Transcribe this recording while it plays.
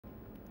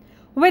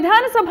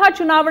ವಿಧಾನಸಭಾ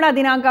ಚುನಾವಣಾ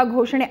ದಿನಾಂಕ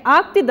ಘೋಷಣೆ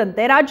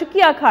ಆಗ್ತಿದ್ದಂತೆ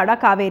ರಾಜಕೀಯ ಅಖಾಡ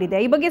ಕಾವೇರಿದೆ.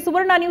 ಈ ಬಗ್ಗೆ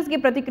ಸುವರ್ಣ ನ್ಯೂಸ್ಗೆ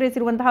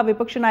ಪ್ರತಿಕ್ರಿಯಿಸಿರುವಂತಹ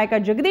ವಿಪಕ್ಷ ನಾಯಕ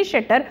ಜಗದೀಶ್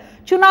ಶೆಟ್ಟರ್,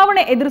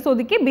 ಚುನಾವಣೆ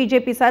ಎದುರಿಸೋದಕ್ಕೆ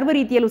ಬಿಜೆಪಿ ಸರ್ವ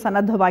ರೀತಿಯಲ್ಲೂ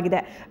ಸನ್ನದ್ಧವಾಗಿದೆ.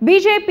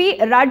 ಬಿಜೆಪಿ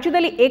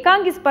ರಾಜ್ಯದಲ್ಲಿ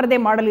ಏಕಾಂಗಿ ಸ್ಪರ್ಧೆ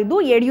ಮಾಡಲಿದ್ದು,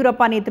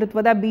 ಯಡಿಯೂರಪ್ಪ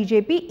ನೇತೃತ್ವದ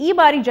ಬಿಜೆಪಿ ಈ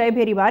ಬಾರಿ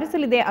ಜಯಭೇರಿ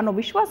ಬಾರಿಸಲಿದೆ ಅನ್ನೋ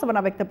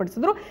ವಿಶ್ವಾಸವನ್ನ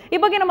ವ್ಯಕ್ತಪಡಿಸಿದ್ರು. ಈ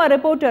ಬಗ್ಗೆ ನಮ್ಮ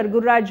ರಿಪೋರ್ಟರ್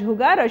ಗುರುರಾಜ್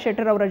ಹುಗಾರ್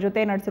ಶೆಟ್ಟರ್ ಅವರ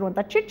ಜೊತೆ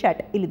ನಡೆಸಿರುವಂತಹ ಚಿಟ್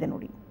ಚಾಟ್ ಇಲ್ಲಿದೆ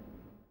ನೋಡಿ.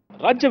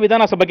 ರಾಜ್ಯ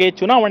ವಿಧಾನಸಭೆಗೆ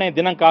ಚುನಾವಣೆ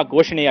ದಿನಾಂಕ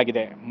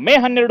ಘೋಷಣೆಯಾಗಿದೆ. ಮೇ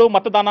 12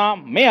 ಮತದಾನ,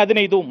 ಮೇ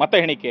 15 ಮತ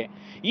ಎಣಿಕೆ.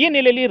 ಈ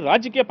ನೆಲೆಯಲ್ಲಿ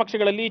ರಾಜಕೀಯ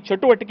ಪಕ್ಷಗಳಲ್ಲಿ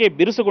ಚಟುವಟಿಕೆ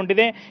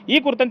ಬಿರುಸುಗೊಂಡಿದೆ. ಈ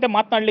ಕುರಿತಂತೆ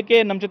ಮಾತನಾಡಲಿಕ್ಕೆ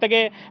ನಮ್ಮ ಜೊತೆಗೆ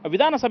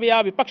ವಿಧಾನಸಭೆಯ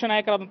ವಿಪಕ್ಷ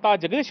ನಾಯಕರಾದಂಥ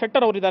ಜಗದೀಶ್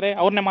ಶೆಟ್ಟರ್ ಅವರಿದ್ದಾರೆ.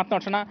 ಅವ್ರನ್ನೇ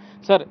ಮಾತನಾಡೋಣ.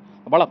 ಸರ್,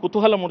 ಬಹಳ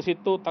ಕುತೂಹಲ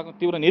ಮೂಡಿಸಿತ್ತು,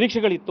 ತೀವ್ರ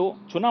ನಿರೀಕ್ಷೆಗಳಿತ್ತು.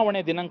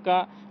 ಚುನಾವಣೆ ದಿನಾಂಕ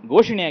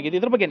ಘೋಷಣೆಯಾಗಿದೆ,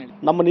 ಇದ್ರ ಬಗ್ಗೆ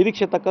ನಮ್ಮ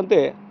ನಿರೀಕ್ಷೆ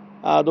ತಕ್ಕಂತೆ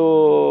ಅದು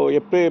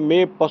May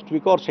first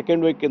week R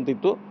second week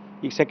ಅಂತಿತ್ತು.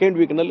 ಈಗ ಸೆಕೆಂಡ್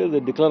ವೀಕ್ನಲ್ಲಿ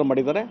ಅದು ಡಿಕ್ಲೇರ್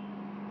ಮಾಡಿದ್ದಾರೆ.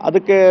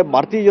 ಅದಕ್ಕೆ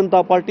ಭಾರತೀಯ ಜನತಾ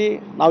ಪಾರ್ಟಿ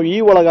ನಾವು ಈ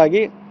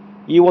ಒಳಗಾಗಿ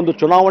ಈ ಒಂದು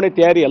ಚುನಾವಣೆ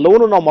ತಯಾರಿ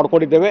ಎಲ್ಲವನ್ನೂ ನಾವು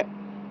ಮಾಡ್ಕೊಂಡಿದ್ದೇವೆ.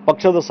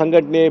 ಪಕ್ಷದ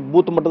ಸಂಘಟನೆ,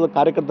 ಬೂತ್ ಮಟ್ಟದ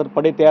ಕಾರ್ಯಕರ್ತರ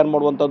ಪಡೆ ತಯಾರು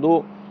ಮಾಡುವಂಥದ್ದು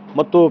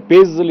ಮತ್ತು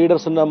ಪೇಜ್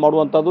ಲೀಡರ್ಸನ್ನು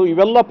ಮಾಡುವಂಥದ್ದು,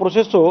 ಇವೆಲ್ಲ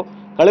ಪ್ರೊಸೆಸ್ಸು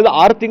ಕಳೆದ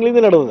 6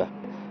 ತಿಂಗಳಿಂದ ನಡೆದಿದೆ.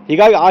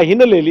 ಹೀಗಾಗಿ ಆ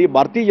ಹಿನ್ನೆಲೆಯಲ್ಲಿ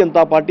ಭಾರತೀಯ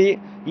ಜನತಾ ಪಾರ್ಟಿ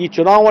ಈ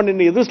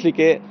ಚುನಾವಣೆಯನ್ನು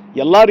ಎದುರಿಸಲಿಕ್ಕೆ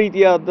ಎಲ್ಲ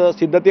ರೀತಿಯಾದ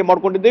ಸಿದ್ಧತೆ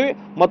ಮಾಡ್ಕೊಂಡಿದ್ದೇವೆ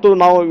ಮತ್ತು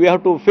ನಾವು we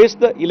have to face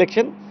the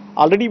election.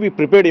 Already we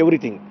prepared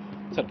everything.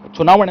 Sir,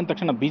 ಚುನಾವಣೆ ಅಂದ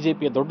ತಕ್ಷಣ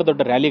ಬಿಜೆಪಿಯ ದೊಡ್ಡ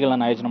ದೊಡ್ಡ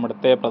ರ್ಯಾಲಿಗಳನ್ನು ಆಯೋಜನೆ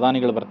ಮಾಡುತ್ತೆ,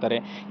 ಪ್ರಧಾನಿಗಳು ಬರ್ತಾರೆ.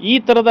 ಈ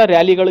ಥರದ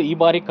ರ್ಯಾಲಿಗಳು ಈ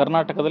ಬಾರಿ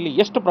ಕರ್ನಾಟಕದಲ್ಲಿ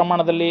ಎಷ್ಟು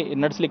ಪ್ರಮಾಣದಲ್ಲಿ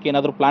ನಡೆಸಲಿಕ್ಕೆ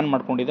ಏನಾದರೂ ಪ್ಲಾನ್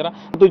ಮಾಡ್ಕೊಂಡಿದ್ದೀರಾ?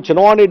 ಅದು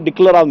ಚುನಾವಣೆ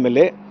ಡಿಕ್ಲೇರ್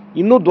ಆದಮೇಲೆ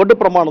ಇನ್ನೂ ದೊಡ್ಡ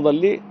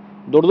ಪ್ರಮಾಣದಲ್ಲಿ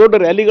ದೊಡ್ಡ ದೊಡ್ಡ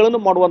ರ್ಯಾಲಿಗಳನ್ನು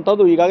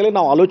ಮಾಡುವಂಥದ್ದು ಈಗಾಗಲೇ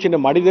ನಾವು ಆಲೋಚನೆ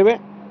ಮಾಡಿದ್ದೇವೆ.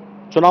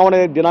 ಚುನಾವಣೆ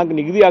ದಿನಾಂಕ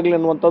ನಿಗದಿ ಆಗಲಿ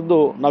ಅನ್ನುವಂಥದ್ದು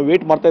ನಾವು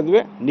ವೇಟ್ ಮಾಡ್ತಾ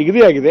ಇದ್ವಿ.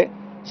 ನಿಗದಿಯಾಗಿದೆ.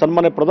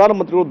 ಸನ್ಮಾನ್ಯ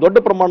ಪ್ರಧಾನಮಂತ್ರಿಗಳು ದೊಡ್ಡ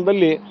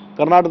ಪ್ರಮಾಣದಲ್ಲಿ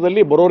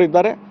ಕರ್ನಾಟಕದಲ್ಲಿ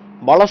ಬರೋರಿದ್ದಾರೆ.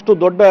 ಭಾಳಷ್ಟು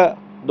ದೊಡ್ಡ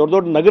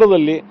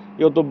ನಗರದಲ್ಲಿ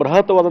ಇವತ್ತು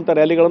ಬೃಹತ್ವಾದಂಥ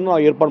ರ್ಯಾಲಿಗಳನ್ನು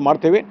ನಾವು ಏರ್ಪಾಡು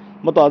ಮಾಡ್ತೇವೆ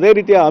ಮತ್ತು ಅದೇ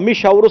ರೀತಿಯ ಅಮಿತ್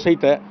ಶಾ ಅವರು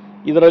ಸಹಿತ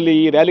ಇದರಲ್ಲಿ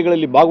ಈ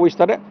ರ್ಯಾಲಿಗಳಲ್ಲಿ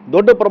ಭಾಗವಹಿಸ್ತಾರೆ.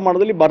 ದೊಡ್ಡ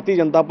ಪ್ರಮಾಣದಲ್ಲಿ ಭಾರತೀಯ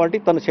ಜನತಾ ಪಾರ್ಟಿ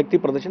ತನ್ನ ಶಕ್ತಿ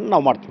ಪ್ರದರ್ಶನ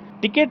ನಾವು ಮಾಡ್ತೀವಿ.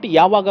 ಟಿಕೆಟ್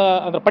ಯಾವಾಗ,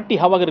 ಅದರ ಪಟ್ಟಿ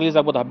ಯಾವಾಗ ರಿಲೀಸ್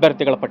ಆಗ್ಬೋದು?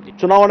 ಅಭ್ಯರ್ಥಿಗಳ ಪಟ್ಟಿ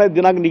ಚುನಾವಣೆ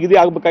ದಿನಾಂಕ ನಿಗದಿ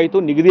ಆಗಬೇಕಾಯಿತು,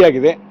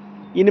 ನಿಗದಿಯಾಗಿದೆ.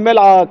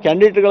 ಇನ್ಮೇಲೆ ಆ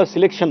ಕ್ಯಾಂಡಿಡೇಟ್ಗಳ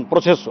ಸಿಲೆಕ್ಷನ್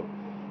ಪ್ರೊಸೆಸ್ಸು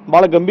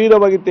ಭಾಳ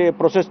ಗಂಭೀರವಾಗಿ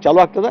ಪ್ರೊಸೆಸ್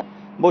ಚಾಲೂ ಆಗ್ತದೆ.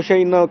 ಬಹುಶಃ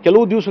ಇನ್ನು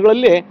ಕೆಲವು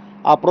ದಿವಸಗಳಲ್ಲಿ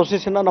ಆ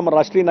ಪ್ರೊಸೆಸ್ಸನ್ನು ನಮ್ಮ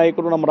ರಾಷ್ಟ್ರೀಯ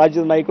ನಾಯಕರು, ನಮ್ಮ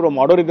ರಾಜ್ಯದ ನಾಯಕರು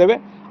ಮಾಡೋರಿದ್ದೇವೆ.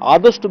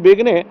 ಆದಷ್ಟು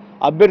ಬೇಗನೆ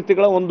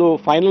ಅಭ್ಯರ್ಥಿಗಳ ಒಂದು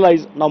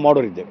ಫೈನಲೈಸ್ ನಾವು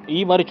ಮಾಡೋರಿದ್ದೇವೆ.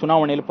 ಈ ಬಾರಿ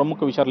ಚುನಾವಣೆಯಲ್ಲಿ ಪ್ರಮುಖ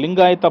ವಿಚಾರ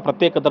ಲಿಂಗಾಯತ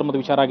ಪ್ರತ್ಯೇಕ ಧರ್ಮದ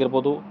ವಿಚಾರ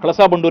ಆಗಿರ್ಬೋದು,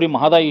 ಕಳಸಾ ಬಂಡೂರಿ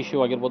ಮಹದಾಯಿ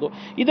ಇಶ್ಯೂ ಆಗಿರ್ಬೋದು.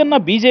 ಇದನ್ನು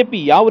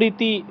ಬಿಜೆಪಿ ಯಾವ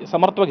ರೀತಿ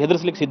ಸಮರ್ಥವಾಗಿ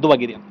ಎದುರಿಸಲಿಕ್ಕೆ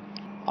ಸಿದ್ಧವಾಗಿದೆ?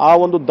 ಆ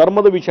ಒಂದು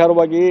ಧರ್ಮದ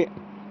ವಿಚಾರವಾಗಿ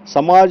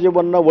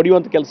ಸಮಾಜವನ್ನು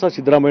ಒಡೆಯುವಂಥ ಕೆಲಸ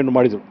ಸಿದ್ದರಾಮಯ್ಯ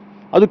ಮಾಡಿದರು.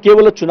 ಅದು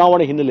ಕೇವಲ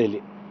ಚುನಾವಣೆ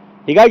ಹಿನ್ನೆಲೆಯಲ್ಲಿ.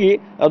 ಹೀಗಾಗಿ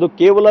ಅದು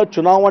ಕೇವಲ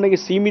ಚುನಾವಣೆಗೆ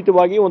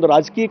ಸೀಮಿತವಾಗಿ ಒಂದು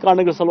ರಾಜಕೀಯ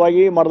ಕಾರಣಗಳ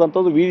ಸಲುವಾಗಿ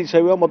ಮಾಡಿದಂಥದ್ದು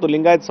ವೀರಶೈವ ಮತ್ತು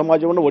ಲಿಂಗಾಯತ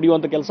ಸಮಾಜವನ್ನು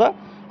ಒಡೆಯುವಂಥ ಕೆಲಸ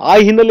ಆ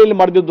ಹಿನ್ನೆಲೆಯಲ್ಲಿ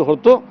ಮಾಡಿದ್ದು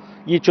ಹೊರತು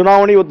ಈ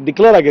ಚುನಾವಣೆ ಇವತ್ತು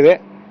ಡಿಕ್ಲೇರ್ ಆಗಿದೆ.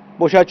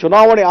 ಬಹುಶಃ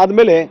ಚುನಾವಣೆ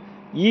ಆದಮೇಲೆ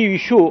ಈ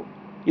ಇಶ್ಯೂ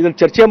ಇದನ್ನು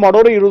ಚರ್ಚೆ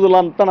ಮಾಡೋರು ಇರುವುದಿಲ್ಲ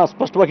ಅಂತ ನಾನು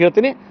ಸ್ಪಷ್ಟವಾಗಿ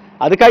ಹೇಳ್ತೀನಿ.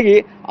 ಅದಕ್ಕಾಗಿ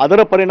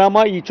ಅದರ ಪರಿಣಾಮ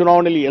ಈ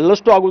ಚುನಾವಣೆಯಲ್ಲಿ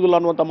ಎಲ್ಲಷ್ಟು ಆಗುವುದಿಲ್ಲ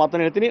ಅನ್ನುವಂಥ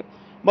ಮಾತನ್ನು ಹೇಳ್ತೀನಿ.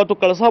 ಮತ್ತು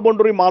ಕಳಸಾ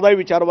ಬಂಡೂರಿ ಮಹದಾಯಿ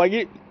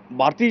ವಿಚಾರವಾಗಿ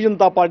ಭಾರತೀಯ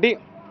ಜನತಾ ಪಾರ್ಟಿ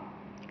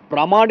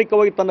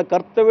ಪ್ರಾಮಾಣಿಕವಾಗಿ ತನ್ನ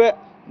ಕರ್ತವ್ಯ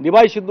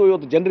ನಿಭಾಯಿಸಿದ್ದು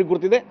ಇವತ್ತು ಜನರಿಗೆ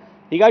ಗುರುತಿದೆ.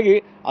 ಹೀಗಾಗಿ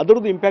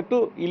ಅದರದ್ದು ಇಂಪ್ಯಾಕ್ಟು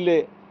ಇಲ್ಲೇ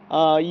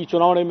ಈ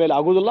ಚುನಾವಣೆ ಮೇಲೆ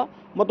ಆಗುವುದಿಲ್ಲ.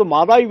 ಮತ್ತು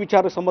ಮಹದಾಯಿ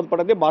ವಿಚಾರಕ್ಕೆ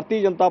ಸಂಬಂಧಪಟ್ಟಂತೆ ಭಾರತೀಯ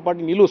ಜನತಾ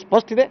ಪಾರ್ಟಿ ನಿಲುವು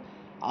ಸ್ಪಷ್ಟ ಇದೆ.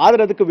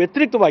 ಆದರೆ ಅದಕ್ಕೆ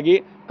ವ್ಯತಿರಿಕ್ತವಾಗಿ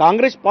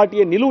ಕಾಂಗ್ರೆಸ್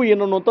ಪಾರ್ಟಿಯ ನಿಲುವು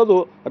ಏನು ಅನ್ನುವಂಥದ್ದು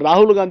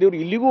ರಾಹುಲ್ ಗಾಂಧಿಯವರು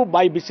ಇಲ್ಲಿಗೂ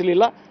ಬಾಯಿ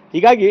ಬಿಸಿಲಿಲ್ಲ.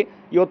 ಹೀಗಾಗಿ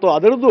ಇವತ್ತು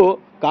ಅದರದ್ದು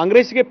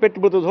ಕಾಂಗ್ರೆಸ್ಗೆ ಪೆಟ್ಟು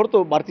ಬೀಳ್ತದೆ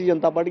ಹೊರತು ಭಾರತೀಯ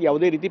ಜನತಾ ಪಾರ್ಟಿಗೆ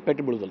ಯಾವುದೇ ರೀತಿ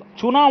ಪೆಟ್ಟು ಬೀಳುವುದಿಲ್ಲ.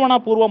 ಚುನಾವಣಾ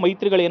ಪೂರ್ವ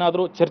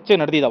ಮೈತ್ರಿಗಳೇನಾದರೂ ಚರ್ಚೆ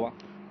ನಡೆದಿದ್ದಾವ?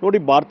 ನೋಡಿ,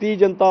 ಭಾರತೀಯ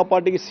ಜನತಾ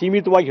ಪಾರ್ಟಿಗೆ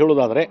ಸೀಮಿತವಾಗಿ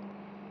ಹೇಳೋದಾದರೆ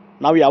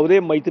ನಾವು ಯಾವುದೇ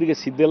ಮೈತ್ರಿಗೆ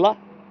ಸಿದ್ಧಿಲ್ಲ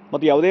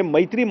ಮತ್ತು ಯಾವುದೇ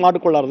ಮೈತ್ರಿ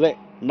ಮಾಡಿಕೊಳ್ಳಾರದೆ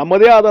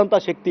ನಮ್ಮದೇ ಆದಂಥ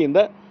ಶಕ್ತಿಯಿಂದ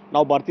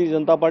ನಾವು ಭಾರತೀಯ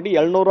ಜನತಾ ಪಾರ್ಟಿ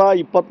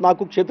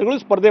 224 ಕ್ಷೇತ್ರಗಳು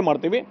ಸ್ಪರ್ಧೆ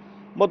ಮಾಡ್ತೀವಿ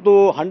ಮತ್ತು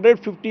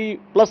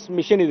 150+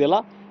 ಮಿಷನ್ ಇದೆಯಲ್ಲ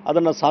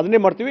ಅದನ್ನು ಸಾಧನೆ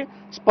ಮಾಡ್ತೀವಿ.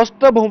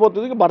 ಸ್ಪಷ್ಟ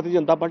ಬಹುಮತದೊಂದಿಗೆ ಭಾರತೀಯ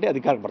ಜನತಾ ಪಾರ್ಟಿ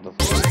ಅಧಿಕಾರಕ್ಕೆ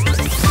ಬರ್ತದೆ.